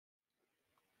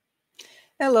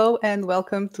Hello and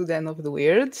welcome to Den of the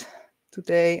Weird.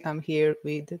 Today I'm here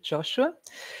with Joshua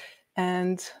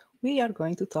and we are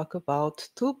going to talk about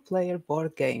two-player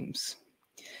board games.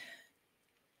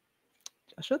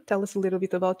 Joshua, tell us a little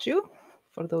bit about you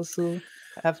for those who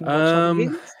haven't watched other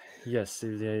videos. Yes,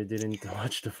 if they didn't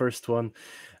watch the first one,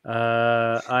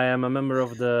 I am a member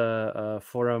of the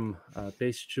forum,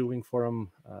 Pace Chewing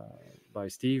forum by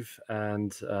Steve,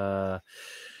 and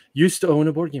used to own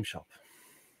a board game shop.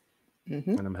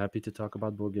 Mm-hmm. And I'm happy to talk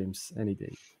about board games any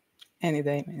day. Any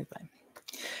day, anytime.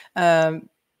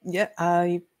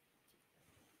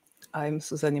 I'm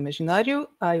Susana Imaginario.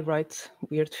 I write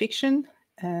weird fiction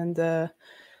and I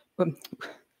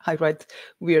write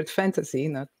weird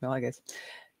fantasy, I guess.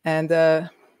 And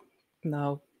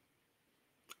now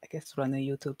I guess run a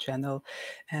YouTube channel,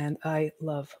 and I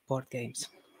love board games.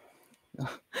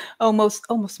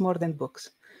 almost more than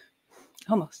books.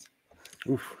 Almost.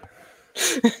 Oof.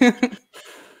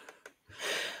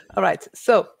 All right.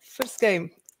 So first game.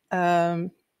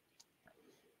 I'll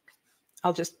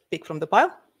just pick from the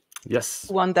pile. Yes.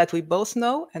 One that we both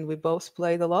know and we both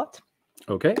played a lot.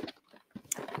 Okay.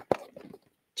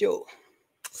 Joe.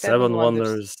 Seven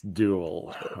Wonders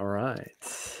Duel. All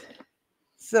right.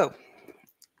 So,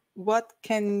 what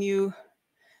can you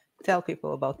tell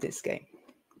people about this game?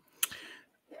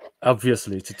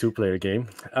 Obviously, it's a two-player game.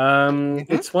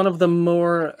 It's one of the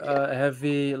more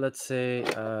heavy, let's say,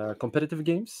 competitive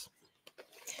games.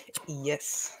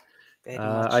 Yes, very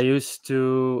much. I used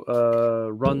to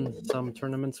run some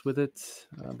tournaments with it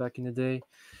back in the day.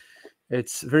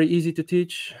 It's very easy to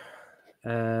teach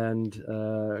and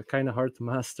kind of hard to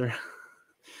master.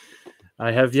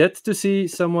 I have yet to see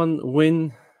someone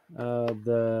win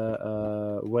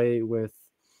the way with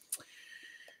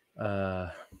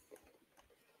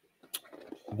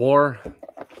war,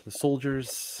 the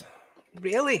soldiers.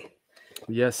 Really?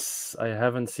 Yes, I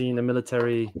haven't seen a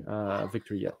military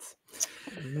victory yet.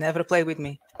 Never play with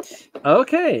me.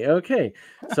 Okay.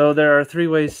 So there are three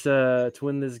ways to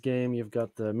win this game. You've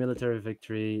got the military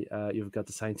victory, you've got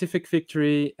the scientific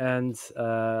victory, and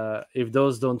if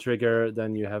those don't trigger,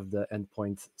 then you have the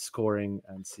endpoint scoring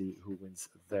and see who wins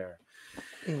there.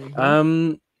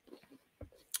 Mm-hmm.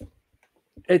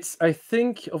 It's, I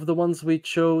think, of the ones we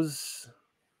chose,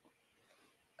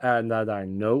 and that I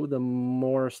know, the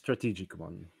more strategic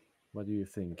one. What do you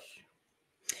think?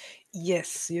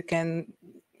 Yes, you can.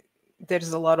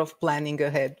 There's a lot of planning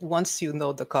ahead once you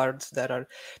know the cards that are,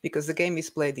 because the game is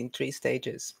played in 3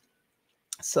 stages.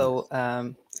 So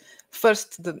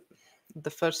first, the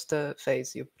first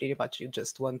phase, you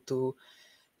just want to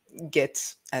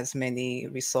get as many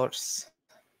resource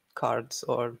cards,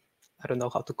 or I don't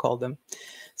know how to call them,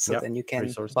 so then you can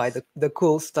resources. buy the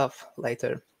cool stuff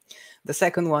later. The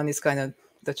second one is kind of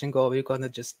touch and go. You're gonna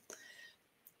just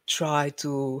try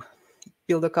to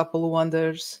build a couple of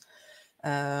wonders,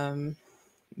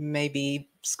 maybe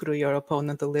screw your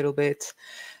opponent a little bit,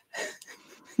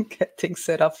 get things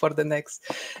set up for the next,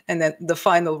 and then the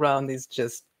final round is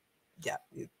just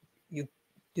you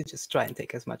just try and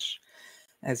take as much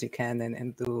as you can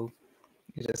and you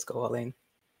just go all in.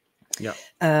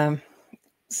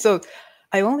 So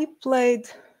I only played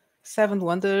Seven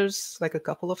Wonders like a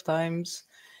couple of times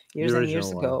years and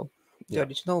years ago. The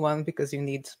original one, because you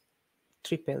need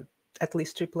at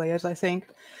least 3 players, I think.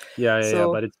 Yeah,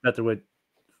 but it's better with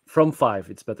from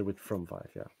 5. It's better with from 5,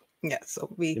 yeah. So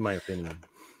in my opinion,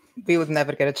 we would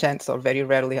never get a chance, or very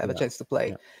rarely have a chance to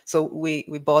play. So we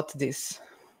bought this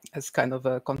as kind of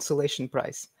a consolation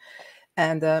prize,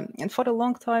 and for a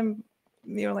long time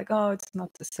we were like, oh, it's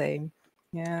not the same.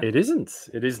 Yeah, it isn't.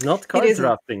 It is not card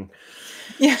drafting.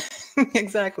 Yeah,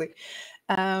 exactly.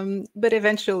 But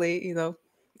eventually,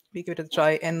 we give it a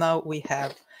try, and now we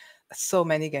have so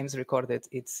many games recorded.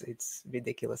 It's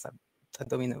ridiculous. I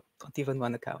don't even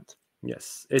want to count.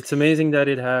 Yes, it's amazing that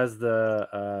it has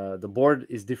the board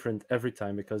is different every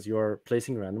time because you're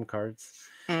placing random cards,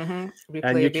 and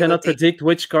you cannot predict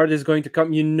which card is going to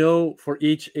come. For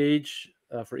each age,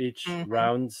 for each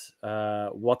round,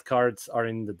 what cards are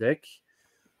in the deck,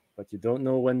 but you don't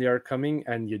know when they are coming,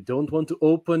 and you don't want to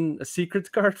open a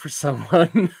secret card for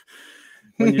someone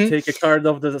when you take a card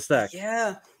off the stack.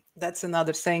 Yeah, that's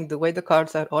another saying. The way the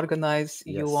cards are organized,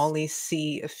 you only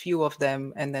see a few of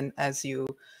them, and then as you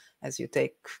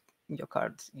take your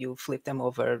cards, you flip them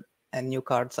over and new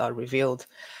cards are revealed.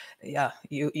 Yeah,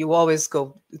 you always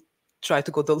try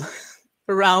to go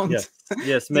around.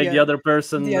 Yes, make the other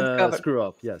person screw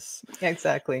up. Yes,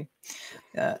 exactly.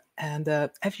 And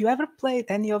have you ever played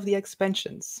any of the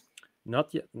expansions?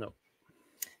 Not yet, no.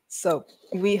 So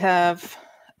we have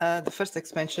the first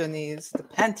expansion is the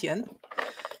Pantheon,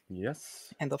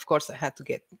 Yes. And of course I had to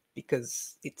get,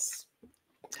 because it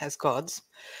has gods.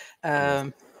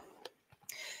 Yes.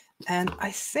 And I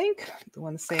think I don't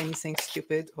want to say anything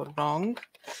stupid or wrong.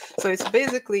 So it's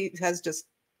basically, it has just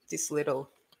this little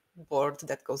board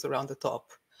that goes around the top,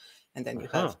 and then you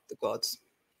have the gods.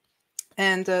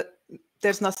 And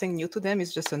there's nothing new to them.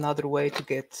 It's just another way to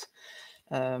get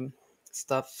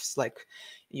stuffs, like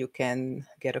you can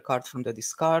get a card from the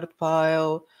discard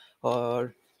pile,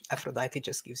 or Aphrodite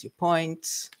just gives you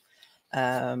points.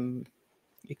 You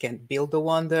can build a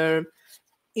wonder.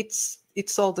 It's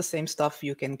all the same stuff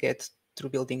you can get through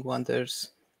building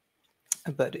wonders,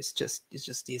 but it's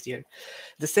just easier.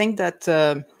 The thing that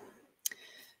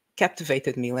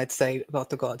captivated me, let's say, about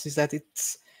the gods is that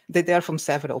they are from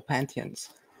several pantheons.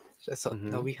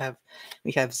 So we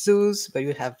have Zeus, but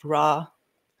we have Ra.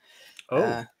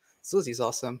 Zeus is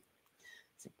awesome.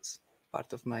 It's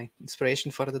part of my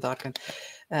inspiration for the Dark End.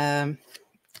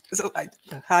 So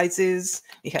Isis,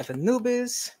 we have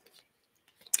Anubis,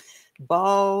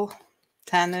 Baal,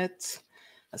 Tanit,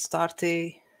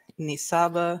 Astarte,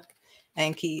 Nisaba,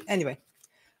 Enki. Anyway,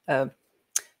 for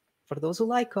those who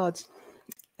like gods,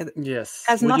 yes,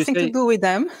 has nothing to do with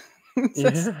them.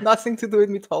 It's Yeah. nothing to do with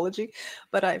mythology,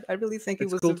 but I really think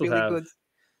It's it was cool a to really have. good.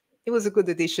 It was a good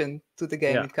addition to the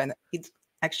game. Yeah. It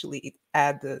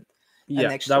added an Yeah,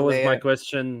 extra that was my layer.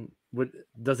 question.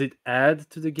 Does it add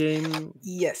to the game?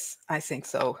 Yes, I think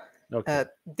so. Okay.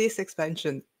 This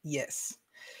expansion, yes.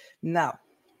 Now,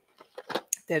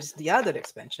 there's the other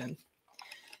expansion,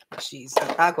 which is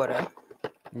Agora.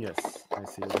 Yes, I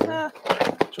see it here.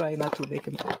 Try not to make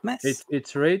a mess.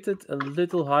 It's rated a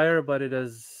little higher, but it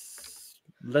has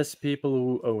less people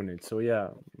who own it. So yeah.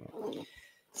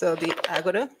 So the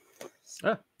Agora,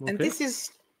 Okay. and this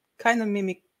is kind of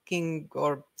mimicking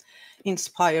or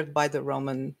inspired by the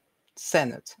Roman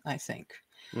Senate, I think.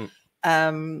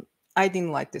 I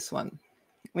didn't like this one.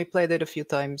 We played it a few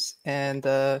times, and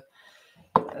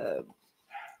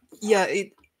yeah,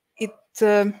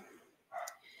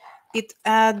 it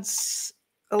adds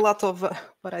a lot of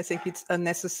what I think it's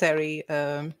unnecessary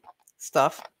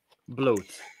stuff.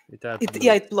 Bloat. It adds bloat.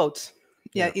 Yeah, it bloats.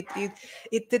 Yeah,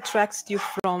 it detracts you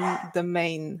from the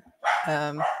main.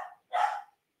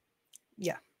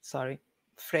 Yeah, sorry,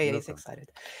 Freya is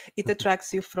excited. It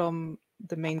attracts you from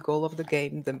the main goal of the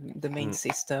game, the main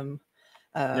system.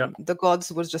 The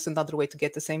gods was just another way to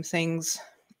get the same things.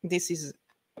 This is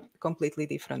a completely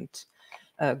different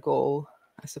goal,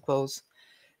 I suppose.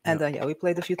 And yeah, we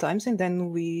played a few times, and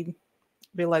then we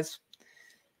realized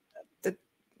that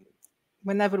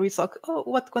whenever we thought, oh,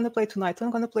 what going to play tonight? I'm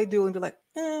going to play Duel, and be like,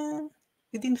 you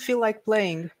didn't feel like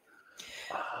playing.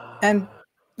 And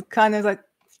kind of like,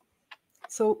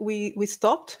 so we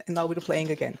stopped, and now we're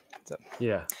playing again. So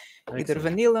yeah, either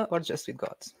vanilla or just with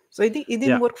gods. So it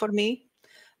didn't work for me.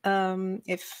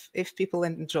 If people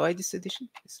enjoy this edition,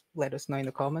 just let us know in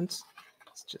the comments.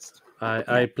 It's just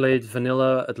I played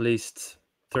vanilla at least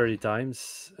 30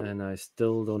 times, and I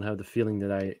still don't have the feeling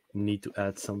that I need to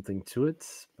add something to it,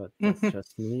 but that's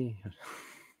just me.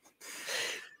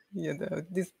 You know,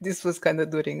 this was kind of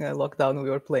during a lockdown. We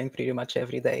were playing pretty much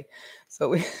every day, so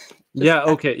we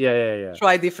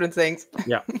try different things.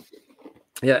 yeah.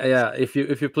 If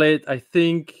you play it, I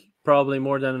think probably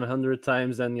more than 100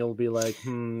 times, then you'll be like,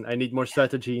 I need more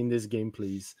strategy in this game,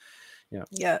 please.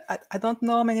 Yeah, I don't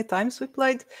know how many times we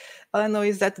played. All I know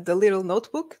is that the little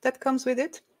notebook that comes with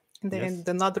it, and then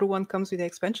another one comes with the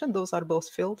expansion. Those are both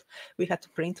filled. We had to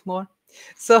print more.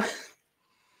 So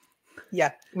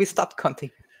yeah, we stopped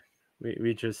counting.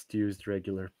 We just used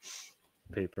regular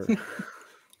paper.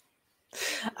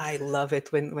 I love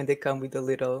it when they come with the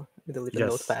little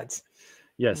notepads.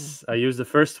 Yes, I use the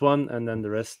first one and then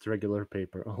the rest regular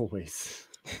paper always.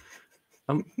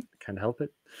 Can't help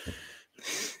it.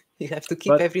 You have to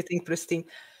keep everything pristine.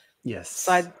 Yes.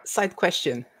 Side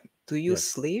question: do you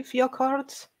sleeve your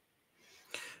cards?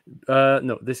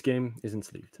 No, this game isn't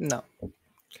sleeved. No.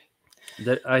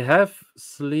 I have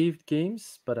sleeved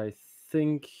games, but I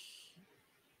think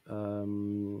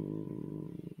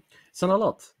it's not a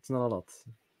lot. It's not a lot.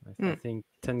 I think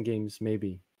 10 games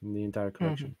maybe in the entire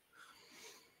collection.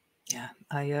 Yeah,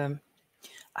 I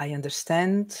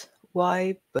understand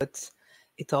why, but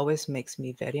it always makes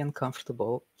me very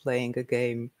uncomfortable playing a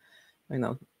game,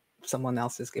 someone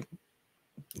else's game.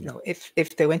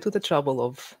 If they went to the trouble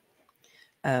of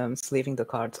sleeving the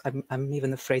cards, I'm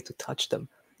even afraid to touch them.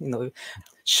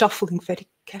 Shuffling very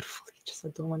carefully. Just I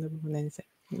don't want to ruin anything.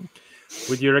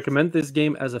 Would you recommend this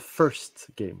game as a first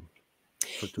game?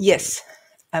 Yes,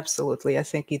 absolutely. I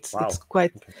think it's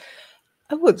quite. Okay.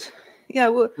 I would. Yeah, I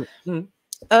would.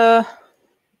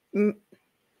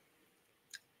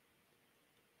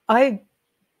 I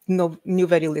knew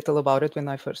very little about it when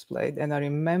I first played, and I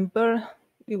remember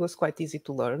it was quite easy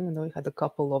to learn. You know, we had a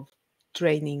couple of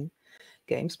training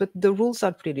games, but the rules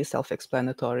are pretty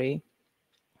self-explanatory.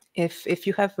 If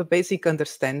you have a basic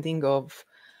understanding of,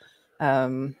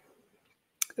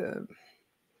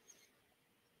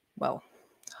 well,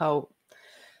 how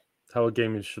a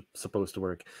game is supposed to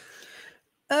work.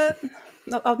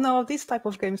 No, this type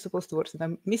of game is supposed to work. And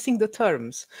I'm missing the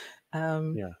terms.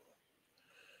 Yeah.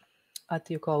 What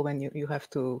do you call when you have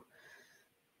to?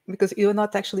 Because you're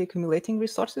not actually accumulating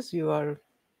resources. You are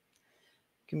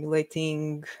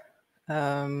accumulating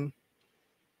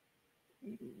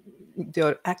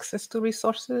your access to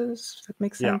resources. If that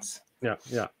makes sense. Yeah.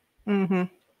 Mm-hmm.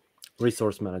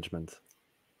 Resource management.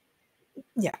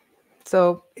 Yeah.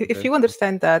 So if you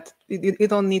understand that, you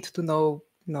don't need to know,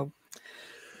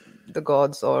 the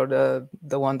gods or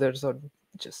the wonders, or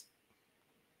just.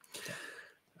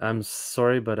 I'm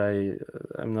sorry, but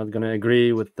I'm not gonna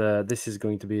agree with this is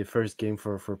going to be a first game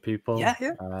for people. Yeah.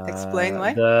 Explain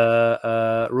why.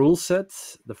 The rule set,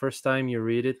 the first time you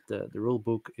read it, the rule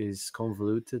book is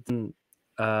convoluted.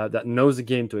 That knows the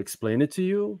game to explain it to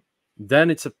you, then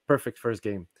it's a perfect first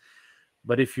game.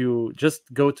 But if you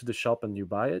just go to the shop and you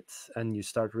buy it and you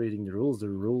start reading the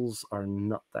rules are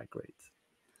not that great.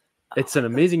 It's an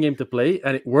amazing game to play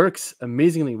and it works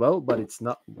amazingly well, but it's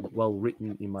not well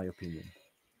written in my opinion.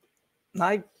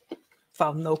 I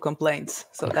found no complaints,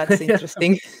 so that's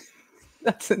interesting.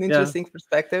 That's an interesting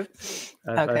perspective.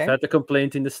 I've had a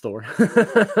complaint in the store.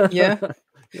 Yeah.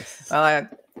 Yes. Well,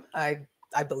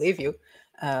 I believe you.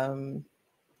 Again,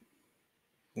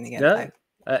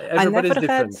 everybody's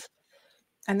different.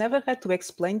 I never had to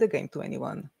explain the game to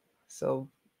anyone, so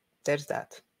there's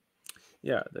that.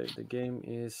 Yeah, the game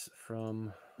is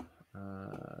from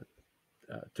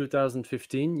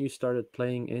 2015. You started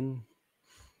playing in.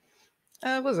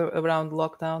 It was around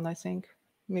lockdown, I think,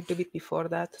 maybe a bit before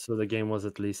that. So the game was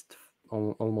at least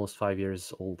almost 5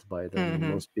 years old by then.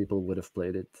 Mm-hmm. Most people would have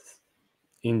played it.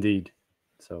 Indeed.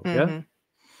 So yeah.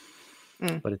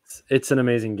 But it's an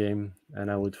amazing game, and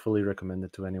I would fully recommend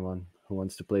it to anyone who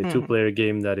wants to play a two-player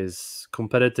game that is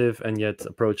competitive and yet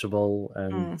approachable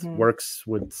and works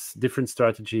with different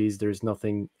strategies. There's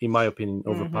nothing, in my opinion,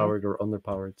 overpowered or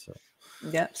underpowered. So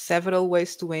yeah, several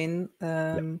ways to win,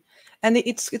 and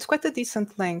it's quite a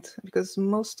decent length, because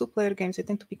most two-player games, they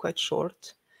tend to be quite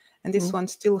short, and this one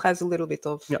still has a little bit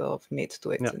of meat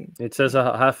to it. Yeah. It says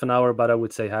a half an hour, but I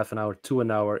would say half an hour to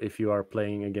an hour if you are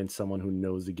playing against someone who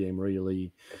knows the game,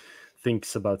 really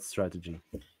thinks about strategy.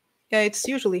 Yeah, it's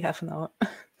usually half an hour.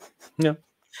 Yeah.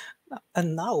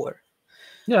 An hour.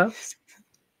 Yeah.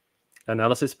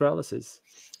 Analysis paralysis.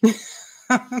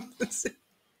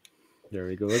 There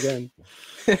we go again.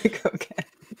 There we go again.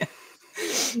 Yeah.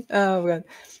 Oh, God.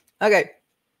 Okay.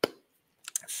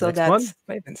 So that's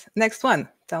Ravens. Next one.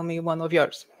 Tell me one of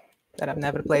yours that I've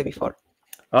never played before.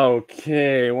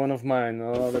 Okay, one of mine.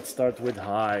 Let's start with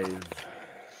Hive.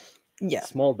 Yeah.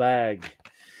 Small bag.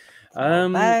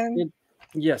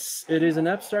 Yes, it is an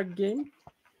abstract game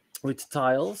with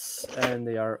tiles, and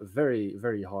they are very,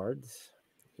 very hard.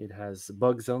 It has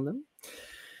bugs on them.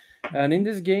 And in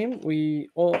this game, we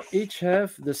each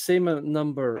have the same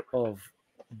number of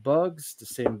bugs,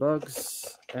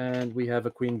 and we have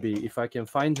a queen bee. If I can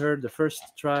find her the first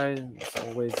try, it's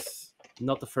always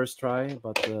not the first try,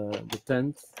 but the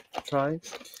 10th try.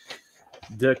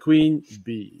 The queen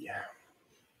bee.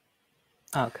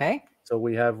 Okay. So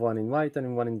we have one in white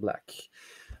and one in black.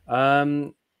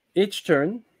 Each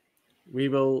turn, we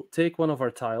will take one of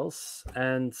our tiles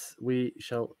and we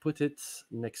shall put it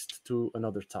next to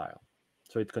another tile,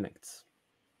 so it connects.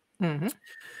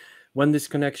 When this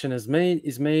connection is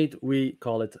made, we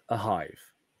call it a hive.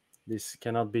 This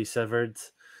cannot be severed.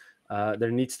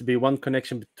 There needs to be one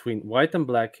connection between white and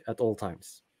black at all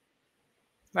times.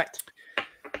 Right.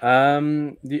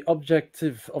 The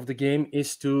objective of the game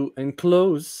is to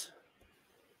enclose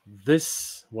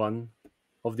this one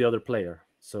of the other player.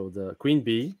 So the queen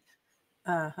bee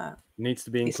needs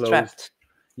to be enclosed. Trapped.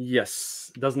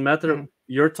 Yes. Doesn't matter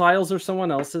your tiles or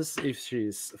someone else's. If she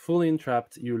is fully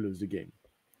entrapped, you lose the game.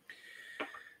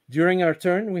 During our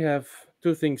turn, we have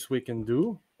two things we can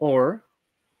do. Or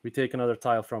we take another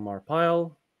tile from our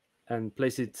pile and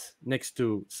place it next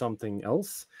to something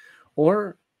else.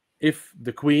 Or if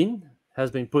the queen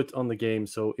has been put on the game,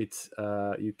 so it's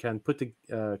you can put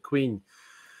the queen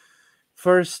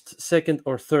first, second,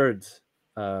 or third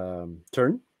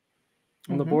turn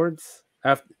on the board.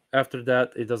 After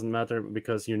that, it doesn't matter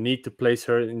because you need to place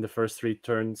her in the first 3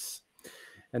 turns.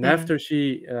 And after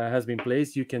she has been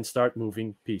placed, you can start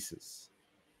moving pieces.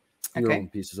 your own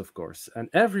pieces, of course. And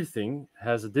everything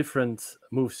has a different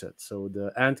moveset. So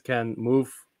the ant can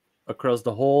move across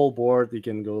the whole board. It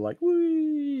can go like,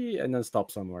 whee, and then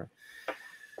stop somewhere.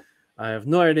 I have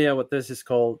no idea what this is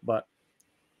called, but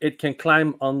it can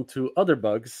climb onto other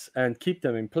bugs and keep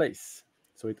them in place.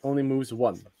 So it only moves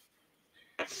one.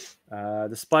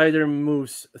 The spider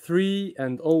moves 3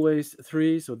 and always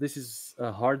 3. So this is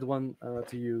a hard one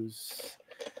to use.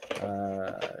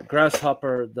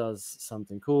 Grasshopper does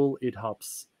something cool. It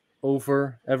hops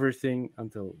over everything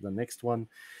until the next one.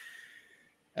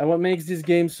 And what makes this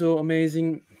game so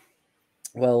amazing?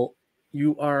 Well,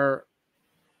 you are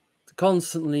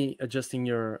constantly adjusting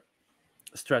your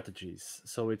strategies.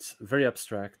 So it's very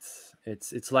abstract.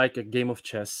 It's like a game of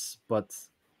chess, but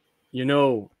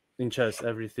in chess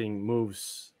everything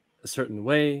moves a certain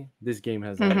way. This game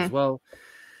has that as well.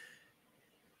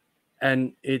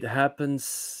 And it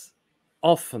happens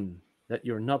often that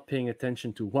you're not paying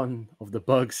attention to one of the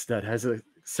bugs that has a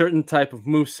certain type of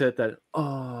moveset that,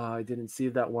 I didn't see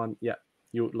that one. Yeah,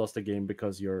 you lost the game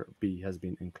because your B has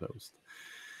been enclosed.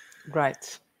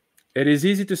 Right. It is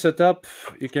easy to set up.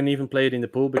 You can even play it in the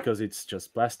pool because it's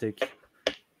just plastic.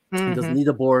 It doesn't need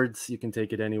a board. You can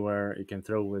take it anywhere. You can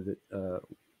throw with it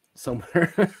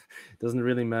somewhere. It doesn't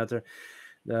really matter.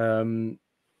 I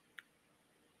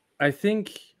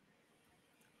think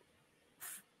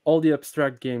all the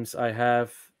abstract games I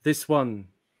have, this one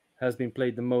has been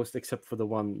played the most, except for the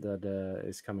one that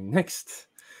is coming next.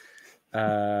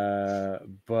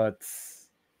 But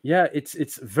yeah,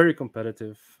 it's very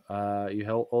competitive.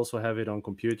 You also have it on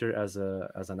computer as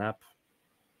an app.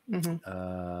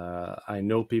 I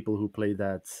know people who play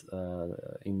that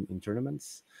in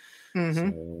tournaments.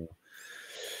 So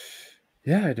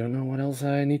yeah, I don't know what else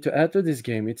I need to add to this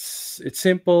game. It's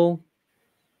simple,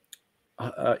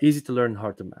 easy to learn,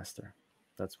 hard to master.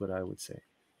 That's what I would say.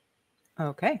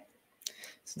 Okay,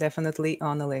 it's definitely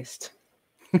on the list.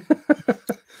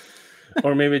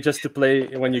 Or maybe just to play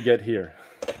when you get here.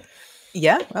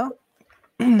 Yeah, well,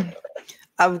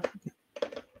 I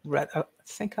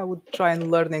think I would try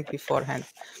and learn it beforehand.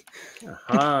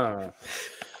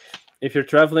 If you're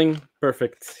traveling,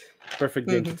 perfect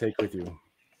game to take with you.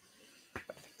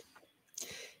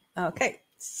 Okay,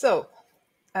 so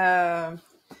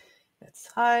that's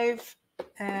Hive,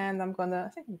 and I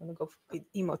think I'm gonna go with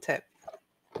Imhotep.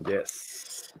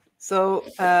 Yes. So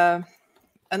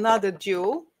another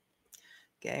duel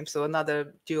game. So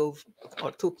another dual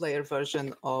or two-player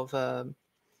version of a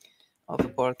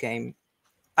board game.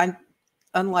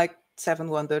 Unlike Seven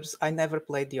Wonders, I never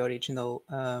played the original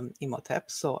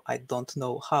Imhotep, so I don't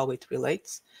know how it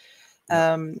relates.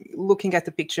 Looking at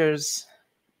the pictures,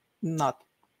 not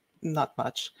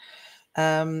much.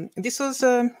 This was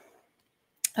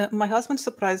my husband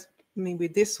surprised me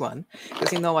with this one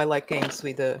because I like games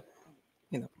with a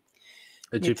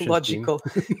Egyptian mythological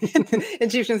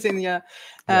Egyptian scene, yeah.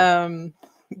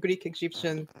 Greek,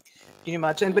 Egyptian, pretty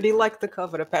much. But he liked the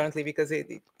cover apparently because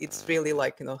it's really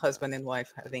like husband and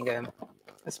wife having a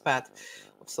spat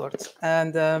of sorts.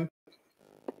 And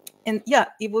yeah,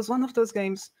 it was one of those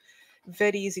games,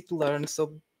 very easy to learn.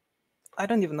 So I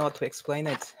don't even know how to explain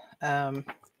it.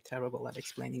 Terrible at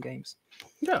explaining games.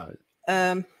 Yeah.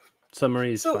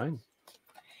 Summary is fine.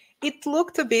 It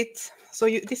looked a bit. So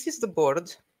this is the board.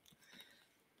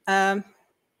 I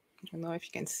don't know if you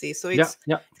can see. So it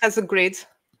has a grid.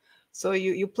 So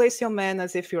you place your men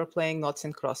as if you're playing noughts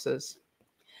and crosses.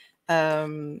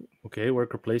 Okay,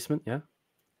 worker placement, yeah.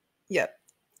 Yeah,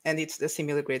 and it's the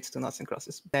similar grids to noughts and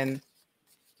crosses. Then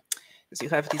you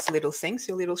have these little things,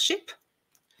 your little ship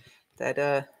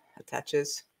that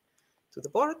attaches to the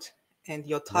board, and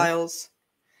your tiles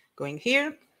going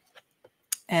here.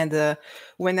 And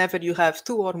whenever you have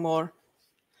two or more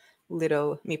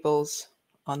little meeples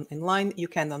in line, you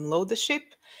can unload the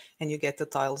ship, and you get the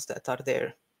tiles that are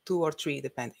there, 2 or 3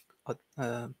 depending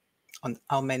on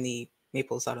how many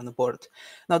meeples are on the board.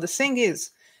 Now the thing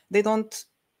is, they don't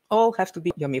all have to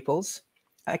be your meeples.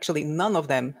 Actually, none of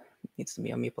them needs to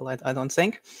be a meeple, I don't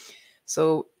think.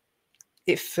 So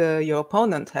if your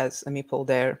opponent has a meeple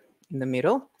there in the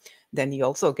middle, then he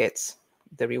also gets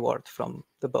the reward from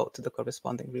the boat, the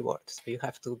corresponding reward. So you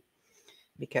have to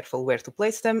be careful where to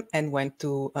place them and when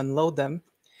to unload them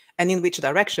and in which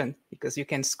direction, because you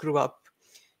can screw up.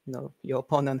 Your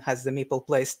opponent has the meeple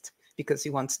placed because he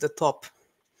wants the top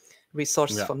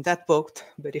resource from that boat,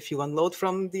 but if you unload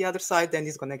from the other side, then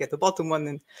he's going to get the bottom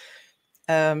one,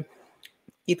 and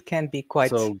it can be quite.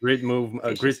 So grid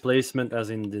grid placement, as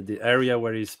in the area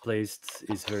where he's placed,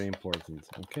 is very important.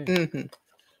 Okay. Mm-hmm.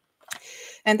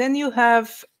 And then you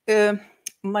have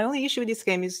my only issue with this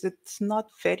game is that it's not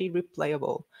very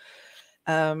replayable.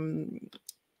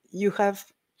 You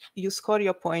score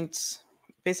your points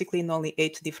basically in only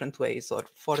 8 different ways, or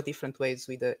 4 different ways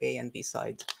with the A and B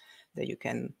side that you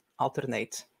can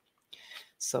alternate.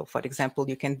 So, for example,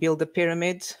 you can build a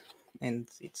pyramid, and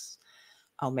it's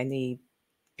how many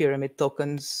pyramid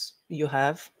tokens you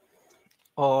have,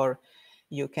 or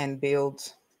you can build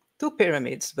 2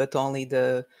 pyramids, but only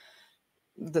the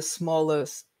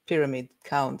smallest pyramid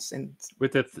counts. And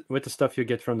with the stuff you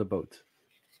get from the boat.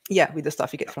 Yeah, with the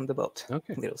stuff you get from the boat.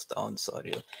 Okay. Little stones, or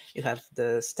you have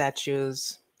the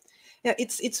statues. Yeah,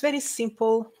 it's very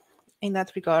simple in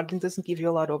that regard. It doesn't give you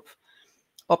a lot of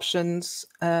options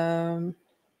in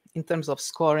terms of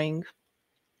scoring.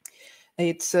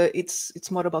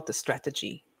 It's more about the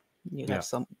strategy. You have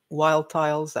some wild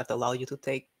tiles that allow you to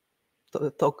take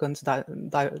tokens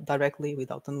directly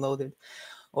without unloaded,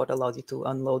 or allows you to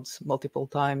unload multiple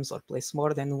times or place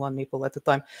more than one meeple at a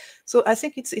time. So I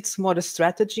think it's more a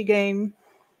strategy game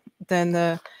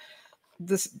than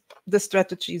the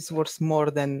strategy is worth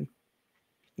more than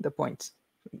the points.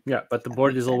 Yeah, but the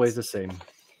board is always the same.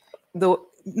 Though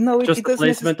no, just the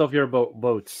placement of your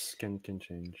boats can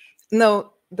change.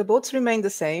 No, the boats remain the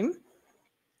same.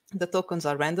 The tokens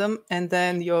are random, and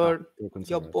then your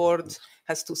board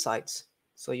has 2 sides.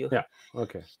 So you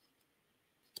okay.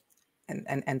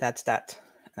 And that's that.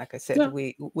 Like I said,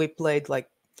 we played like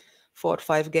 4 or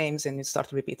 5 games, and it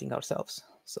started repeating ourselves.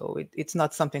 So it's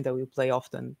not something that we play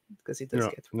often, because it does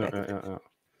get repetitive.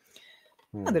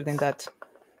 Other than that,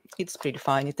 it's pretty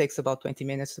fine. It takes about 20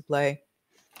 minutes to play.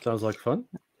 Sounds like fun.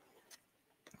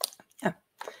 Yeah,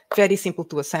 very simple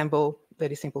to assemble,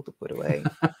 very simple to put away.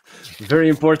 Very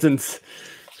important.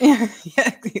 Yeah,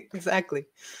 exactly.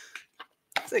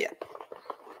 So yeah.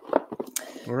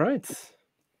 All right.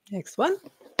 Next one.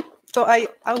 So I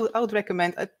would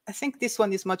recommend. I think this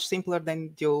one is much simpler than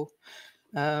Duel.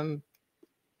 For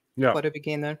a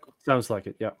beginner. Sounds like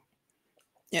it. Yeah.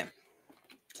 Yeah.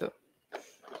 So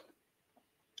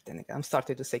then again, I'm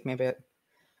starting to say maybe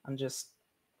I'm just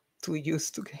too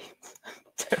used to games.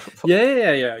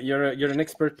 Yeah. You're an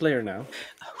expert player now.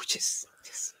 Which is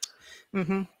just.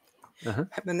 I'm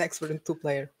an expert in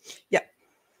 2-player. Yeah.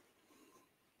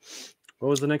 What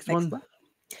was the next one?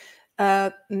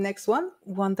 Next one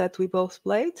that we both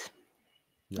played,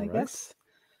 I guess.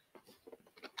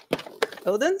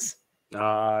 Odin's.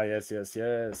 Ah, yes.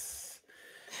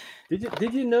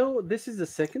 Did you know this is the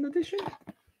 2nd edition?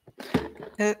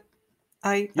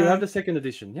 You have the 2nd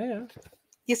edition. Yeah.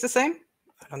 It's the same?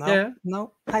 I don't know. Yeah.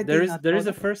 No, there is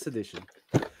a 1st edition.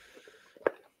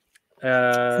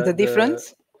 The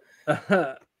difference?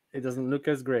 It doesn't look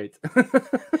as great.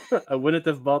 I wouldn't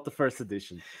have bought the 1st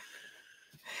edition.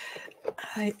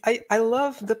 I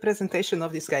love the presentation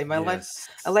of this game. I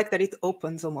like that it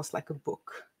opens almost like a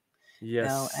book.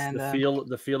 Yes, and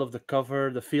the feel of the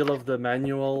cover, the feel of the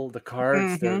manual, the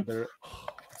cards. They're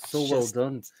so well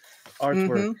done.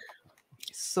 Artwork.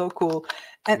 So cool.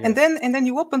 And then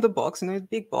you open the box, a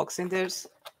big box, and there's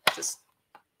just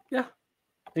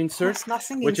insert,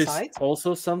 nothing which inside. Is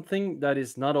also something that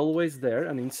is not always there.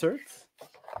 An insert.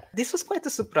 This was quite a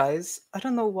surprise. I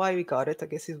don't know why we got it. I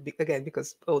guess it's again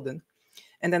because Odin.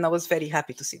 And then I was very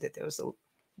happy to see that there was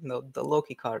the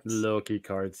Loki cards. Loki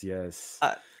cards, yes.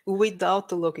 Without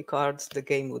the Loki cards, the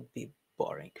game would be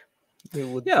boring.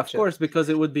 Of course, because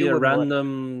it would be a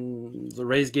random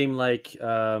race game like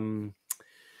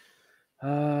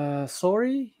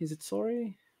Sorry? Is it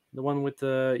Sorry? The one with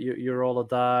you roll a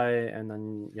die and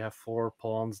then you have 4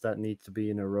 pawns that need to be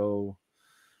in a row.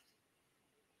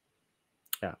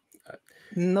 Yeah.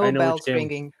 No bells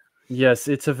ringing. Yes,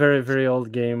 it's a very, very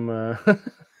old game.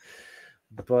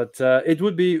 But it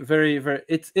would be very, very...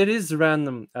 It is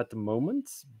random at the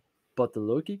moment, but the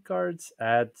Loki cards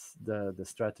add the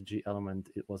strategy element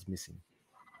it was missing.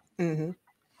 Do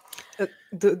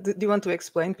you want to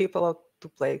explain people how to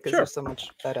play? Because there's so much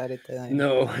better at it than I am.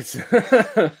 No.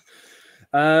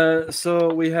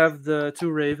 So we have the 2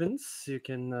 ravens. You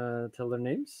can tell their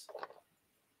names.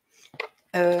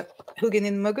 Hugin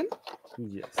and Mugen?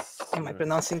 Yes. Am I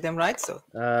pronouncing them right? So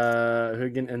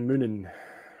Hugin and Munin.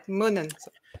 Munin.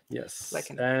 Yes.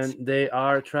 And they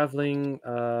are traveling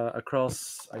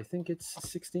across, I think it's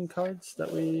 16 cards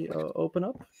that we open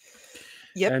up.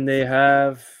 Yep. And they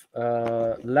have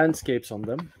landscapes on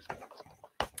them.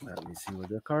 Let me see where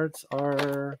the cards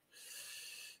are.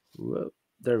 Whoa,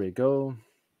 there we go.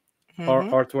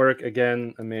 Artwork,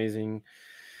 again, amazing.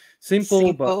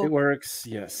 Simple, but it works.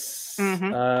 Yes.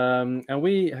 And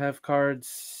we have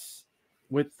cards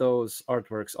with those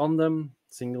artworks on them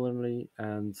singularly,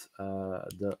 and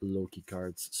the Loki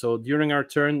cards. So during our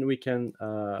turn, we can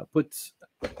put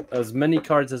as many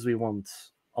cards as we want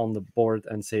on the board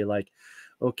and say like,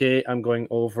 okay, I'm going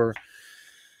over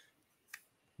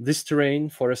this terrain,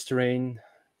 forest terrain.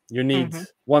 You need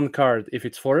one card if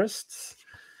it's forests.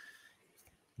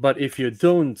 But if you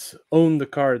don't own the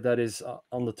card that is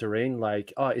on the terrain,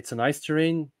 like, it's an ice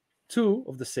terrain, 2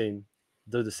 of the same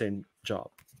do the same job.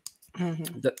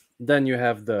 Then you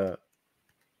have the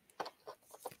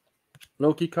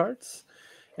Loki cards,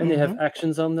 and they have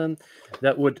actions on them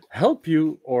that would help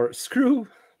you or screw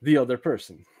the other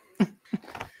person.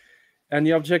 And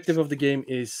the objective of the game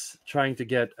is trying to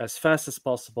get as fast as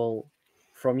possible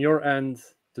from your end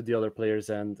to the other player's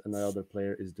end, and the other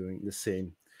player is doing the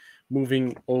same,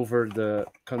 moving over the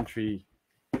country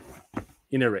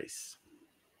in a race.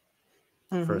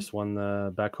 First one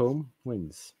back home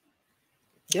wins.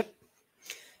 Yep.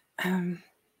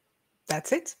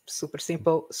 That's it. Super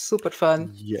simple, super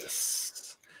fun.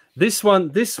 Yes. This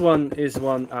one is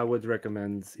one I would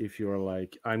recommend if you're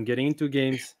like, I'm getting into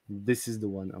games. This is the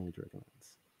one I would recommend.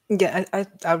 Yeah,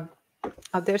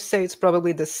 I dare say it's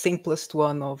probably the simplest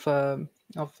one of the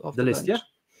list. bunch. Yeah,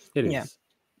 it is.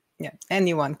 Yeah,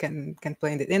 anyone can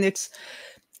play it, and it's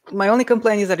my only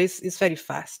complaint is that it's very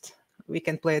fast. We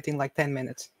can play it in like 10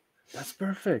 minutes. That's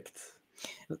perfect.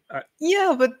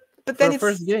 Yeah, but then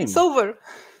it's over.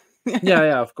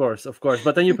 yeah, of course.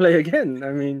 But then you play again.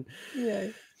 I mean, yeah.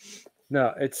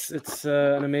 No, it's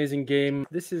an amazing game.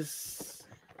 This is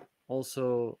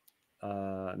also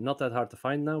not that hard to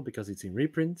find now because it's in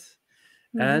reprint,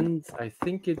 and I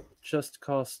think it just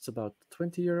costs about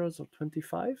 20 euros or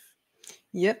 25.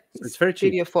 Yeah, so it's very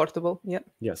cheap, pretty affordable. Yeah.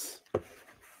 Yes.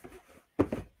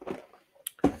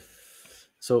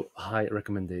 So high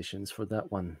recommendations for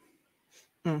that one.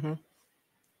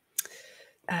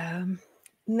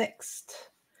 Next,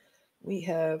 we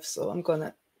have. So I'm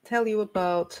gonna tell you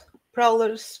about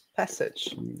Prowler's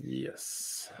Passage.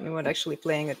 Yes. We were actually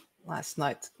playing it last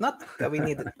night. Not that we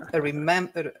needed a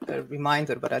reminder,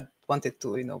 but I wanted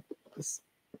to,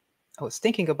 I was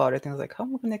thinking about it and I was like, how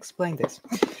am I going to explain this?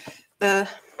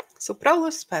 So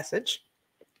Prowler's Passage.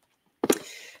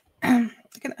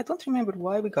 Again, I don't remember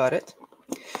why we got it,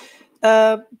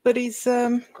 but it's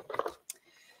how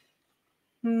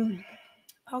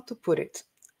to put it.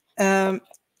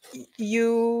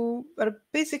 You are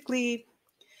basically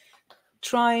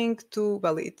trying to,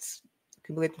 it's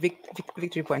accumulate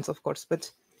victory points, of course, but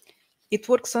it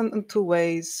works on 2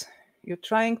 ways. You're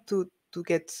trying to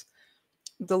get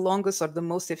the longest or the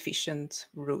most efficient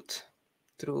route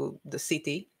through the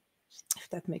city, if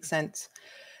that makes sense.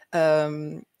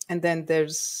 And then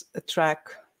there's a track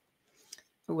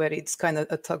where it's kind of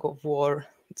a tug of war.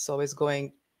 It's always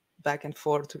going back and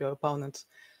forth to your opponent.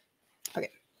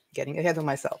 Okay, getting ahead of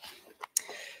myself.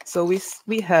 So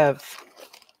we have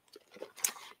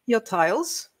your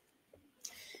tiles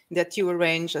that you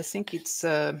arrange. I think it's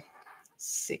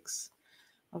 6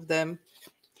 of them,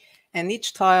 and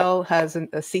each tile has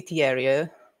a city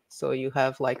area. So you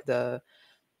have like the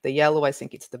yellow, I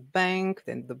think it's the bank,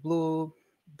 then the blue,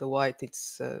 the white,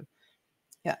 it's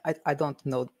I don't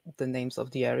know the names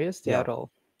of the areas. They are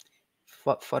all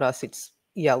for us it's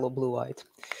yellow, blue, white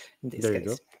in this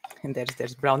case. And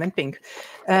there's brown and pink.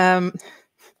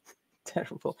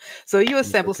 Terrible. So you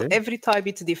assemble. So every time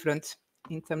it's different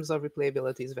in terms of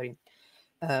replayability.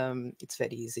 It's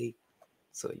very easy.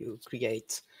 So you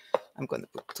create. I'm going to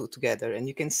put 2 together, and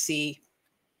you can see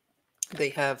they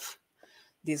have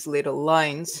these little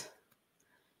lines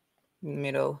in the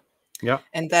middle. Yeah.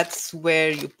 And that's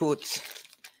where you put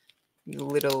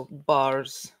little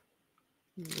bars,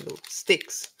 little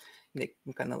sticks. They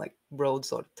kind of like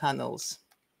roads or tunnels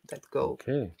that go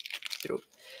through.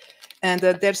 And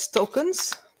there's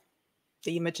tokens.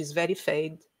 The image is very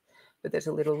fade, but there's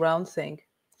a little round thing.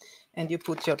 And you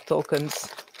put your tokens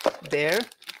there.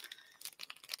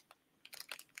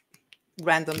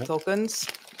 Random tokens.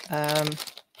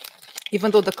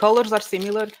 Even though the colors are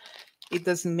similar, it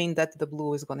doesn't mean that the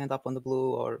blue is going to end up on the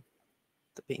blue or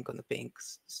the pink on the pink.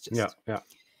 It's just... Yeah.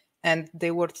 And they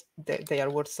are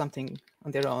worth something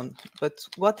on their own. But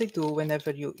what they do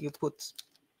whenever you put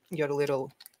your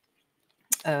little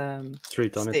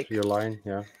street on stick, it, your line,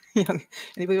 and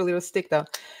you put your little stick down,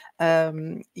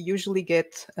 you usually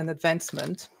get an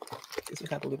advancement because you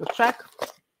have a little track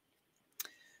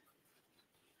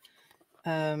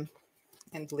and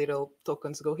little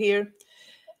tokens go here.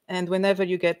 And whenever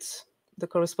you get the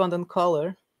corresponding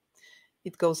color,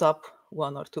 it goes up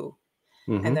 1 or 2.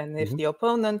 And then if the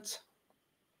opponent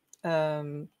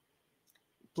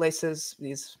places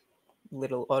these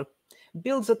little or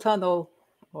builds a tunnel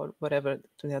or whatever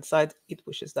to the outside, it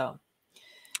pushes down.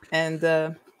 And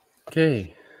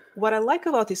what I like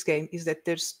about this game is that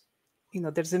there's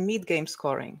there's a mid-game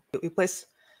scoring. You place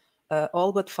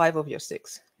all but 5 of your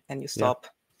 6, and you stop,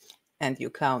 and you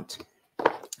count.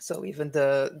 So even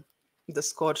the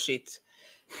score sheet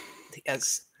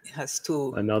has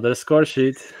 2. Another score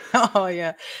sheet. Oh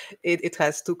yeah, it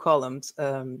has 2 columns,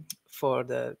 for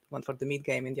the one for the mid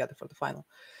game and the other for the final.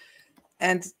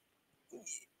 And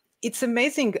it's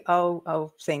amazing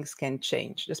how things can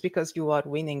change. Just because you are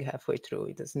winning halfway through,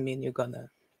 it doesn't mean you're gonna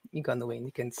win.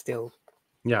 You can still.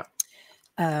 Yeah.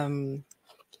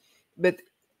 But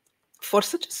for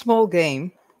such a small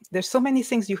game, there's so many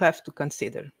things you have to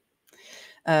consider.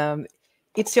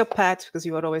 It's your path, because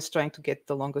you are always trying to get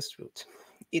the longest route.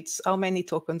 It's how many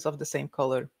tokens of the same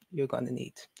color you're going to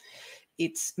need.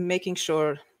 It's making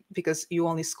sure, because you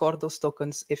only score those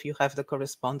tokens if you have the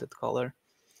correspondent color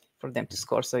for them to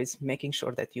score. So it's making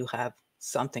sure that you have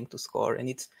something to score. And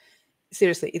it's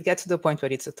seriously, it gets to the point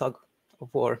where it's a tug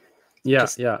of war. Yeah,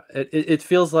 It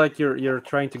feels like you're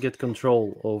trying to get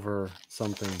control over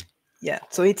something. Yeah,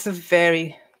 so it's a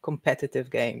very competitive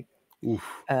game. Oof.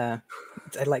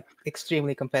 Like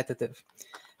extremely competitive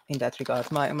in that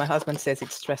regard. My husband says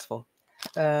it's stressful.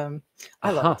 I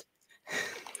love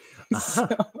it. So,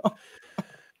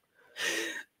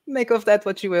 make of that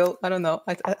what you will. I don't know.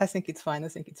 I think it's fine. I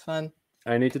think it's fun.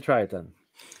 I need to try it then.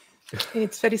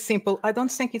 It's very simple. I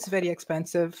don't think it's very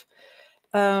expensive.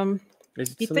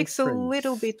 It takes a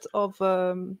little bit of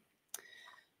a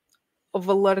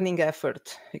learning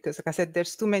effort, because, like I said,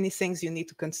 there's too many things you need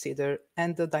to consider,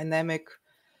 and the dynamic,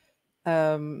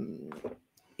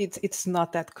 it's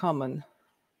not that common.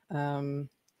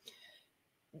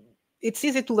 It's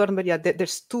easy to learn, but yeah,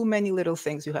 there's too many little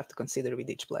things you have to consider with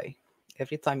each play.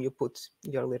 Every time you put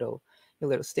your little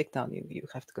stick down, you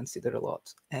have to consider a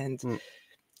lot, and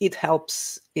it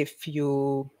helps if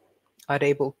you are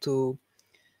able to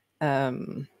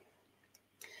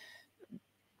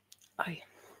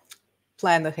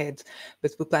plan ahead.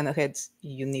 But to plan ahead,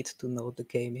 you need to know the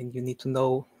game, and you need to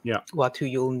know what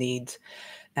you'll need,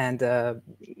 and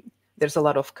there's a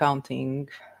lot of counting.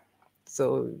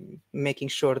 So making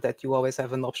sure that you always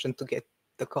have an option to get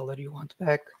the color you want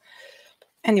back.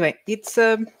 Anyway, it's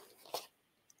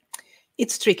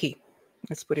tricky.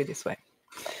 Let's put it this way.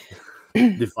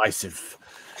 Divisive.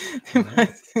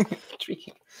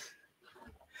 Tricky.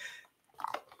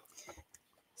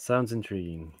 Sounds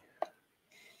intriguing.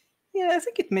 Yeah, I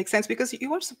think it makes sense, because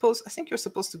you're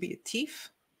supposed to be a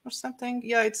thief or something.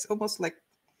 Yeah, it's almost like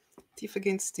thief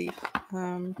against thief.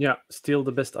 Steal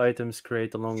the best items,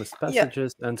 create the longest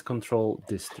passages, and control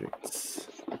districts.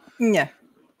 Yeah.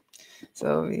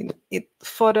 So it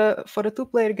for a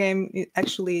 2-player game, it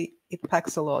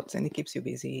packs a lot, and it keeps you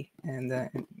busy, and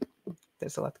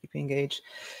there's a lot to keep you engaged.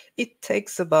 It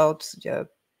takes about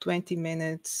 20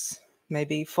 minutes,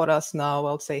 maybe for us now.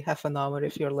 I would say half an hour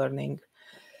if you're learning.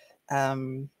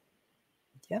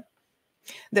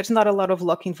 There's not a lot of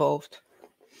luck involved.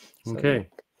 So, okay.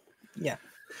 Yeah.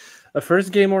 A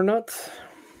first game or not?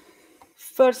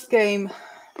 First game,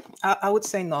 I would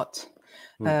say not.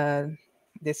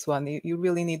 This one, you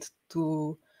really need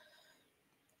to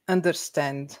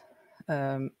understand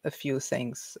a few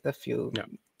things, a few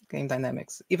game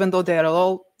dynamics. Even though they are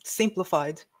all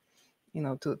simplified,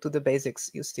 to the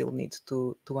basics, you still need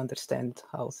to understand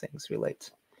how things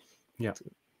relate.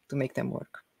 To make them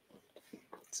work.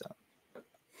 So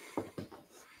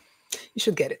you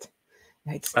should get it.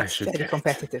 It's very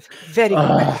competitive. Very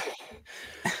competitive.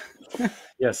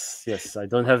 Yes. I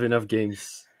don't have enough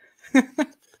games.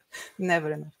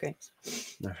 Never enough games.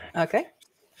 Never. Okay.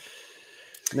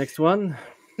 Next one.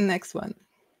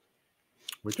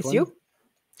 Which one? You.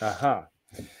 Aha.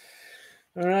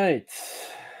 All right.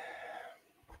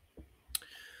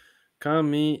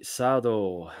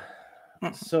 Kamisado.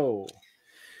 So,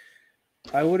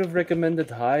 I would have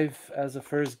recommended Hive as a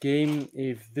first game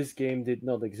if this game did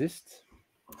not exist.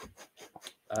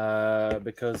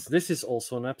 Because this is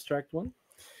also an abstract one.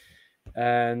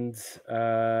 And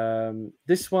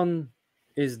this one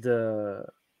is the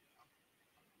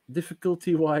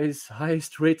difficulty-wise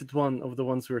highest rated one of the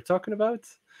ones we were talking about.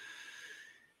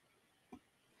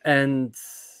 And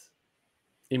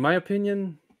in my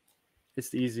opinion, it's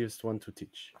the easiest one to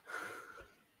teach.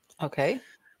 Okay.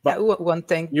 But one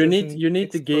thing you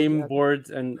need the game board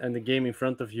and the game in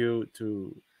front of you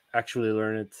to actually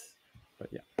learn it.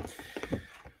 But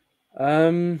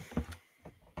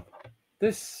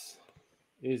this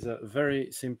is a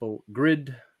very simple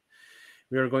grid.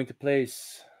 We are going to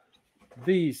place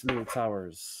these little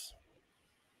towers.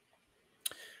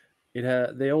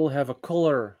 They all have a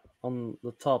color on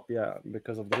the top,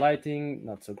 because of the lighting,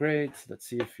 not so great. Let's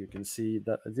see if you can see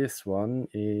that this one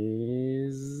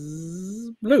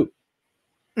is blue.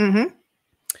 Mm-hmm.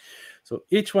 So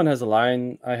each one has a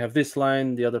line. I have this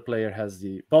line. The other player has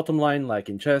the bottom line, like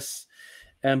in chess.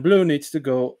 And blue needs to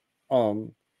go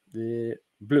on the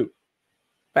blue.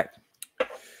 Right.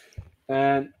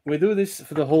 And we do this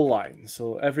for the whole line.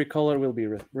 So every color will be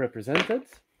represented.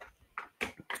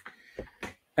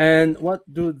 And what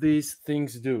do these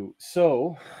things do?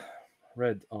 So,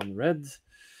 red on red.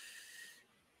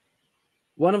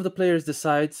 One of the players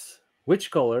decides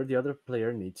which color the other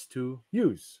player needs to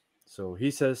use. So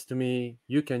he says to me,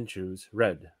 you can choose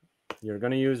red. You're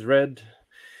going to use red.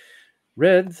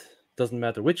 Red, doesn't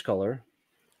matter which color,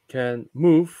 can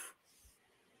move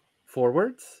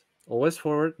forward, always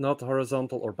forward, not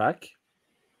horizontal or back,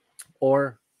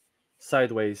 or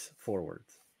sideways forward.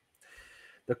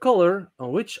 The color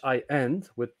on which I end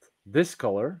with this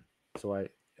color, so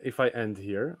if I end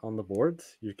here on the board,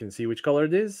 you can see which color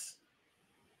it is.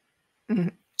 Mm-hmm.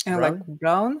 And Brown? like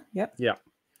brown, yeah. Yeah.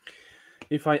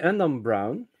 If I end on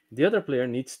brown, the other player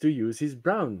needs to use his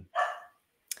brown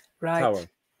tower.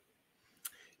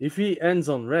 If he ends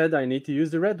on red, I need to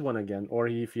use the red one again. Or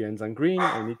if he ends on green,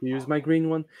 I need to use my green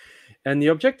one. And the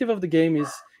objective of the game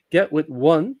is get with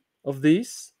one of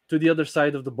these to the other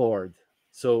side of the board.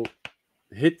 So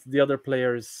hit the other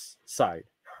player's side.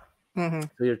 Mm-hmm.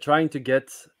 So you're trying to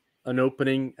get an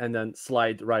opening and then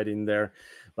slide right in there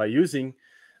by using,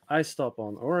 I stop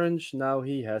on orange, now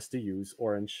he has to use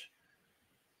orange.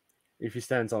 If he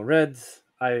stands on red,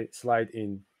 I slide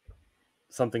in,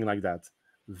 something like that.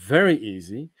 Very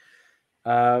easy.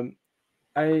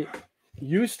 I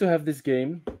used to have this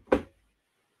game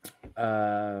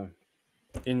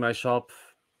in my shop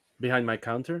behind my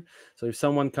counter. So if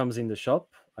someone comes in the shop,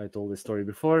 I told this story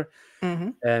before,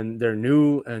 and they're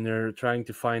new and they're trying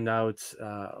to find out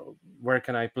where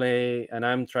can I play, and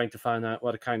I'm trying to find out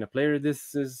what kind of player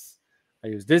this is. I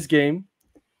use this game,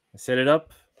 I set it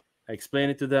up, I explain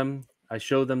it to them, I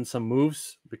show them some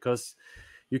moves, because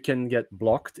you can get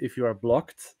blocked. If you are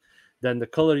blocked, then the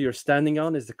color you're standing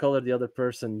on is the color the other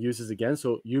person uses again,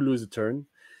 so you lose a turn.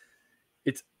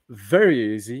 It's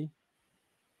very easy,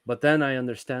 but then I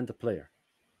understand the player.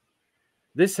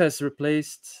 This has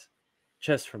replaced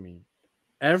chess for me.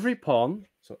 Every pawn,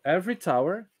 so every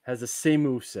tower, has the same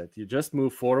move set. You just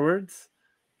move forwards,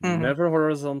 never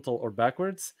horizontal or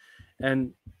backwards,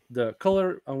 and the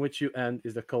color on which you end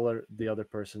is the color the other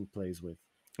person plays with.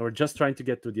 Or just trying to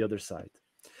get to the other side.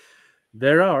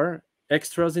 There are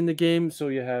extras in the game, so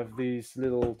you have these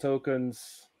little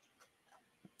tokens.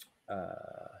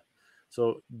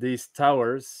 So these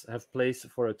towers have place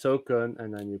for a token,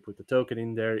 and then you put the token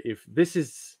in there. If this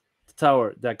is the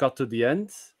tower that got to the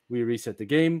end, we reset the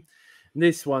game.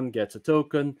 This one gets a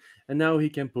token, and now he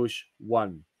can push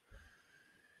one.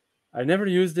 I never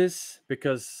use this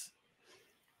because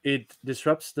it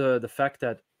disrupts the fact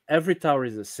that every tower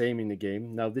is the same in the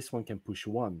game. Now this one can push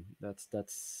one.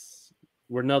 That's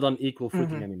we're not on equal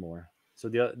footing anymore. So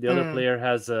the other player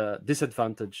has a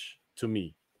disadvantage to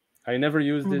me. I never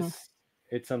use this.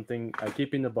 It's something I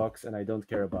keep in the box and I don't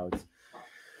care about.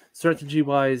 Strategy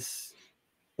wise,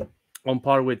 on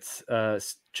par with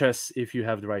chess, if you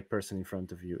have the right person in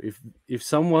front of you. If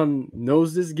someone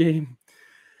knows this game,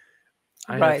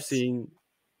 I have seen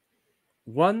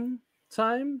one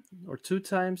time or two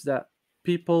times that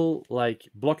people like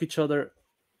block each other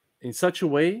in such a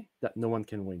way that no one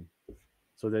can win.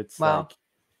 So that's like,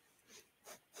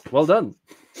 well done,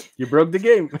 you broke the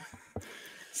game.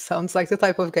 Sounds like the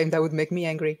type of game that would make me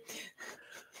angry.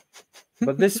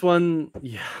 But this one,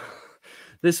 yeah,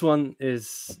 this one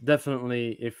is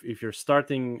definitely, if you're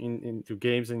starting into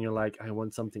games and you're like, I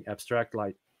want something abstract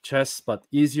like chess, but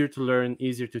easier to learn,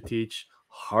 easier to teach,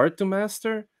 hard to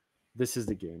master, this is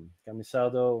the game.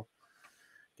 Kamisado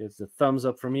gets the thumbs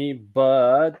up for me,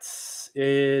 but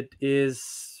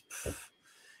it's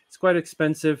quite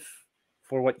expensive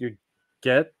for what you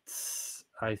get.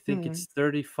 I think it's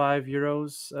 35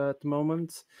 euros at the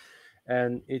moment,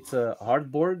 and it's a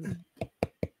hard board.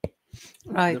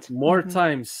 Right. The more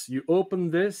times you open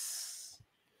this,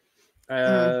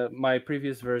 my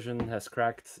previous version has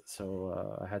cracked,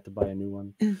 so I had to buy a new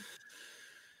one.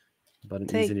 But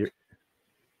an easier.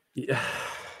 Yeah,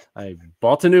 I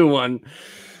bought a new one.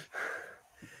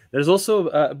 There's also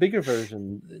a bigger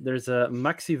version. There's a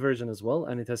maxi version as well,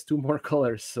 and it has 2 more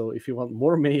colors. So if you want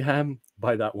more mayhem,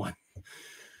 buy that one.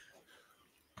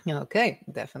 Okay,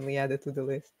 definitely add it to the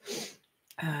list.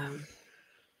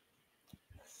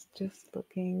 Just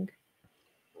looking.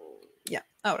 Yeah,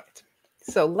 all right.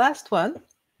 So last one.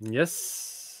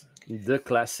 Yes, the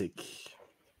classic.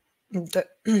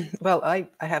 Well, I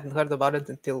haven't heard about it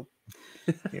until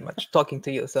pretty much talking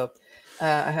to you. So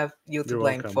I have you to You're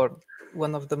blame welcome. for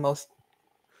one of the most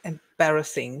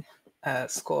embarrassing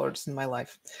scores in my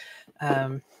life.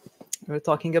 We're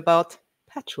talking about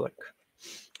Patchwork.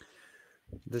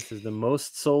 This is the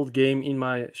most sold game in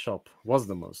my shop. Was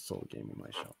the most sold game in my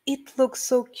shop. It looks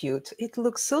so cute. It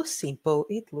looks so simple.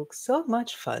 It looks so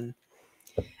much fun.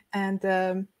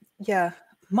 And yeah,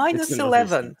 minus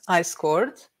 11 I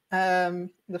scored the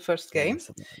first game.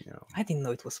 Yeah. I didn't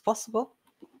know it was possible.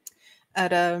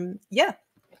 And yeah,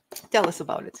 tell us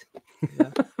about it.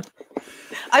 Yeah.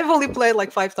 I've only played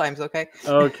like 5 times, okay?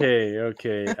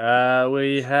 Okay.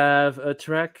 We have a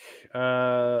track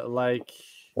like...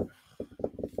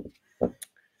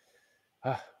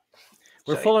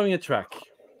 we're following a track.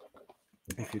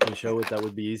 If you can show it, that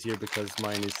would be easier because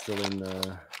mine is still in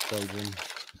Belgium.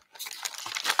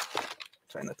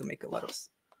 Try not to make a lot of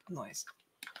noise.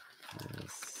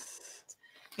 Yes.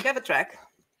 We have a track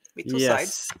with 2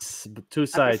 sides. 2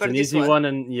 sides, an easy one,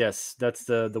 and yes, that's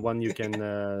the one you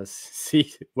can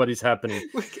see what is happening.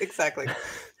 Exactly.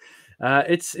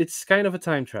 It's kind of a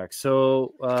time track.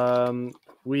 So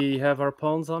we have our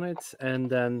pawns on it, and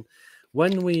then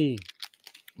when we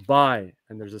buy,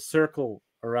 and there's a circle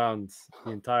around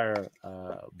the entire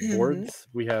boards,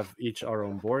 we have each our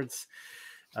own boards.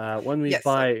 When we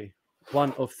buy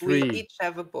one of 3, we each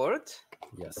have a board.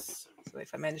 Yes. So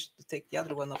if I manage to take the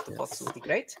other one off the box, it would be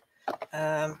great.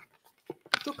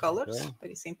 2 colors,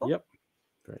 very simple. Yep,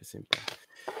 very simple.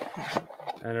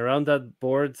 And around that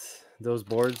board, those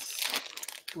boards,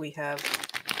 we have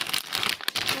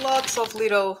lots of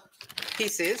little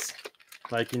pieces.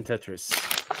 Like in Tetris.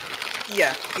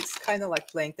 Yeah, it's kind of like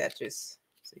playing Tetris.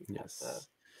 So yes.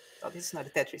 This is not a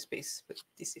Tetris piece, but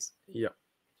this is. Yeah.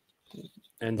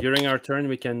 And during our turn,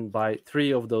 we can buy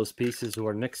 3 of those pieces who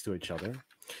are next to each other.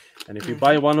 And if we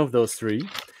buy one of those 3,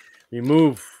 we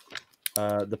move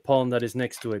the pawn that is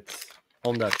next to it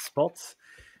on that spot.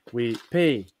 We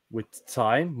pay with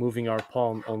time, moving our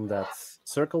pawn on that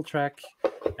circle track,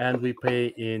 and we pay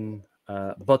in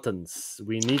buttons.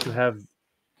 We need to have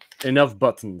enough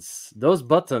buttons. Those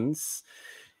buttons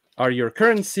are your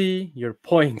currency, your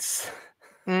points.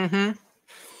 Mm-hmm.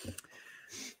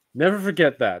 Never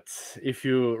forget that. If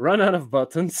you run out of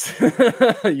buttons,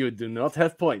 you do not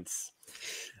have points.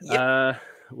 Yep.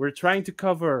 We're trying to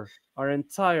cover our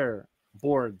entire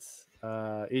board,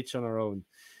 each on our own,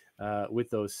 with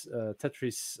those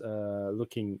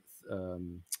Tetris-looking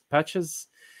patches.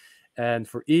 And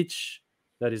for each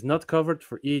that is not covered,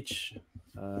 for each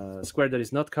square that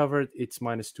is not covered, it's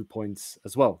 -2 points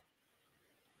as well.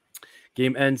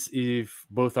 Game ends if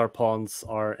both our pawns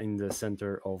are in the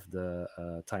center of the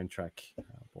time track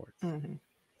board. Mm-hmm.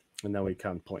 And now we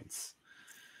count points.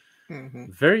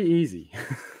 Mm-hmm. Very easy.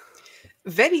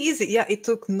 Very easy. Yeah, it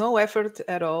took no effort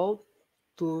at all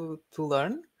to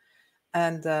learn.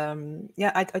 And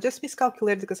yeah, I just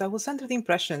miscalculated because I was under the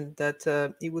impression that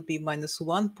it would be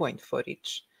 -1 point for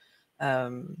each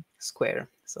square.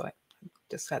 So I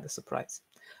just had a surprise.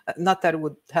 Not that it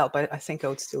would help. I think I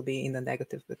would still be in the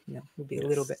negative, but it would be a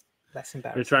little bit less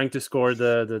embarrassing. You're trying to score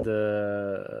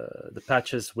the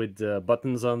patches with the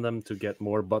buttons on them to get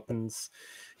more buttons.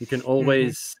 You can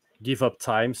always give up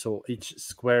time. So each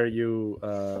square you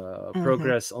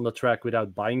progress on the track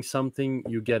without buying something,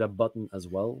 you get a button as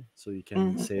well. So you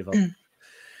can save up.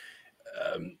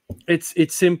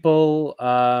 It's simple.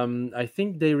 I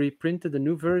think they reprinted a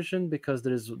new version because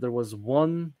there was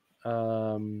one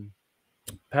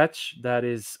patch that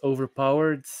is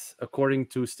overpowered according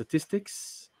to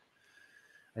statistics.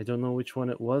 I don't know which one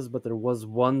it was, but there was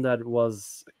one that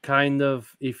was kind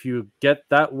of, if you get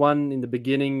that one in the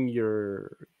beginning,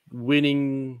 you're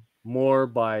winning more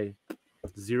by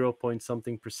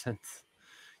 0.something%.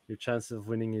 Your chance of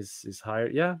winning is higher.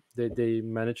 Yeah, they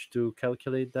managed to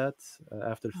calculate that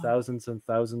after thousands and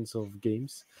thousands of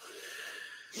games.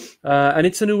 And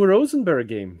it's a new Rosenberg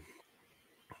game.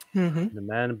 The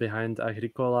man behind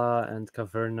Agricola and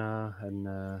Caverna and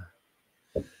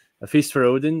A Feast for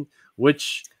Odin,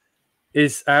 which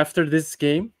is after this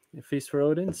game, A Feast for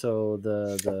Odin. So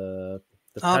the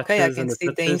okay, I can see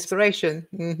the inspiration.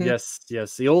 Yes.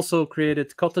 He also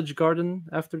created Cottage Garden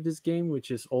after this game,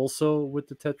 which is also with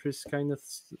the Tetris kind of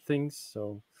things.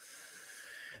 So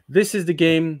this is the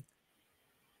game.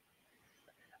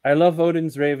 I love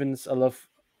Odin's Ravens. I love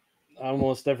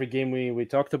almost every game we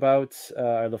talked about.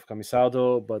 I love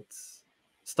Kamisado, but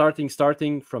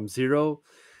starting from zero,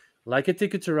 like A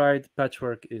Ticket to Ride,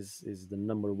 Patchwork is the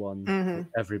number one for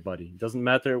everybody. It doesn't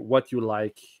matter what you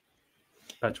like,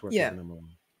 Patchwork is the number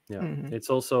one. Yeah, it's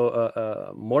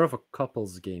also more of a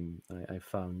couples game, I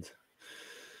found.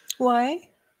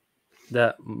 Why?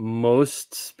 that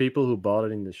most people who bought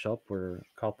it in the shop were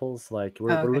couples. Like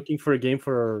we're Okay. looking for a game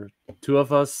for two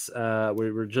of us.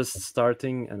 We were just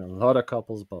starting, and a lot of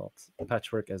couples bought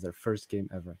Patchwork as their first game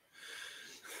ever.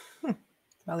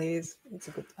 Well, it's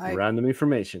a good Random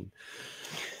information.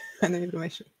 Random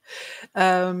information.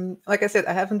 Like I said,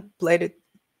 I haven't played it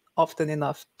often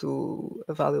enough to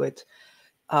evaluate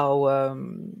how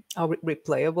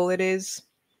replayable it is.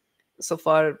 So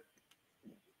far,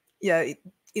 yeah,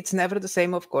 it's never the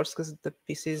same, of course, because the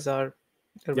pieces are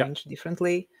arranged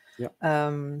differently. Yeah.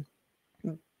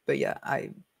 But yeah, I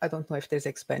don't know if there's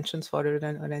expansions for it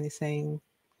or anything.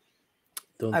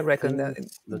 I reckon that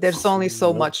there's only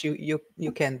so much you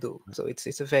can do. So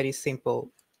it's a very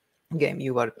simple game.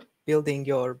 You are building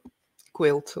your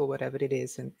quilt or whatever it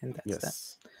is, and that's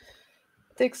that.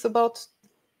 It takes about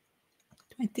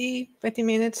 20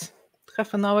 minutes,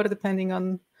 half an hour, depending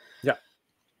on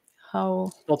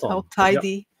how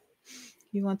tidy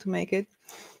you want to make it.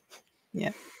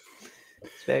 Yeah,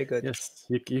 it's very good. Yes,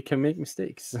 you can make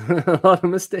mistakes. A lot of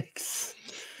mistakes.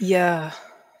 Yeah,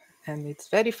 and it's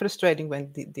very frustrating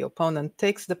when the opponent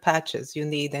takes the patches you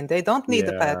need and they don't need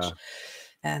the patch.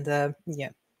 And yeah.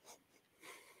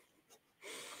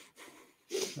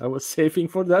 I was saving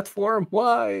for that form.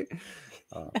 Why?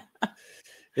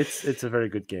 It's a very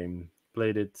good game.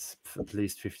 Played it at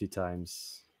least 50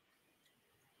 times.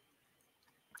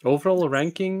 Overall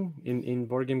ranking in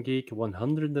Board Game Geek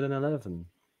 111.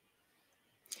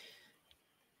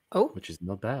 Oh, which is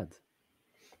not bad.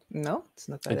 No, it's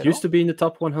not bad. It used to be in the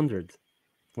top 100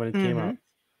 when it came out.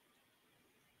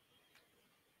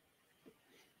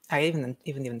 I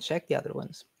even checked the other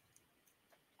ones.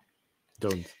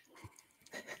 Don't.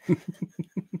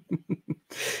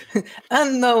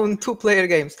 Unknown 2-player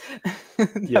games.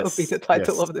 That would be the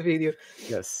title of the video.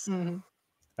 Yes.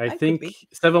 I think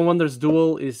 7 Wonders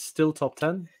Duel is still top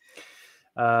 10.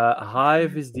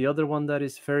 Hive is the other one that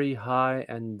is very high,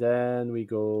 and then we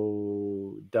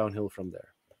go downhill from there.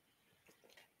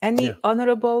 Any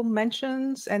honorable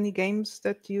mentions? Any games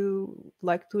that you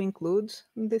like to include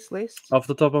in this list? Off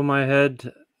the top of my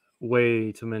head,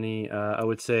 way too many. I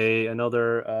would say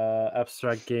another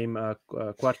abstract game,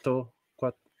 Quarto.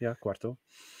 Quarto.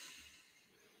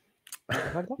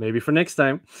 Maybe for next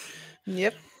time.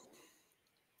 Yep.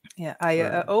 Yeah,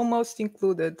 I almost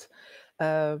included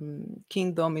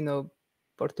King Domino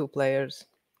for 2 players.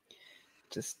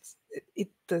 Just it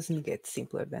doesn't get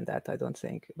simpler than that, I don't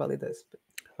think. Well, it does. But...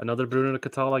 Another Bruno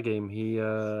Catala game. He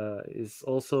is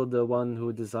also the one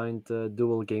who designed the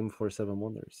dual game for 7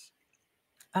 Wonders.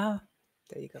 Ah,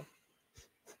 there you go.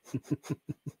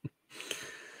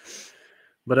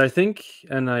 But I think,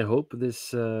 and I hope,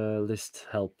 this list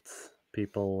helped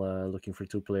people looking for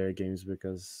 2-player games,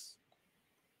 because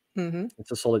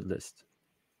it's a solid list,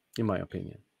 in my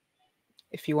opinion.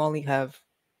 If you only have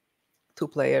 2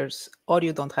 players or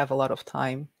you don't have a lot of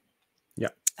time,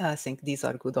 I think these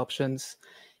are good options.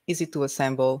 Easy to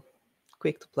assemble,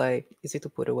 quick to play, easy to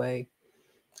put away.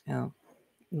 No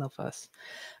fuss.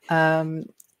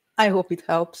 I hope it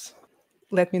helps.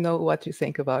 Let me know what you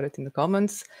think about it in the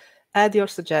comments. Add your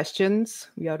suggestions.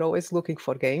 We are always looking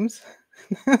for games.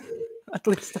 At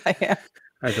least I am.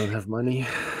 I don't have money.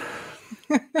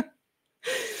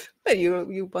 But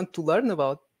you want to learn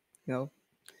about,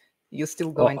 you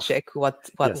still go and check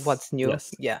what's new.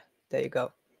 Yes. Yeah, there you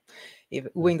go.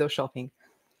 Window shopping.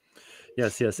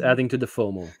 Yes, adding to the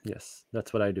FOMO. Yes,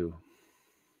 that's what I do.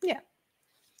 Yeah.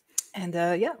 And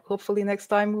hopefully next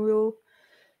time we'll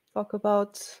talk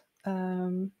about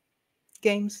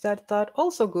games that are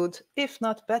also good, if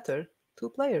not better, 2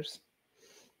 players.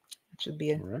 It should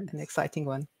be an exciting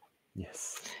one.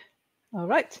 Yes. All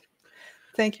right.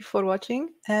 Thank you for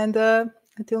watching, and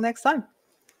until next time.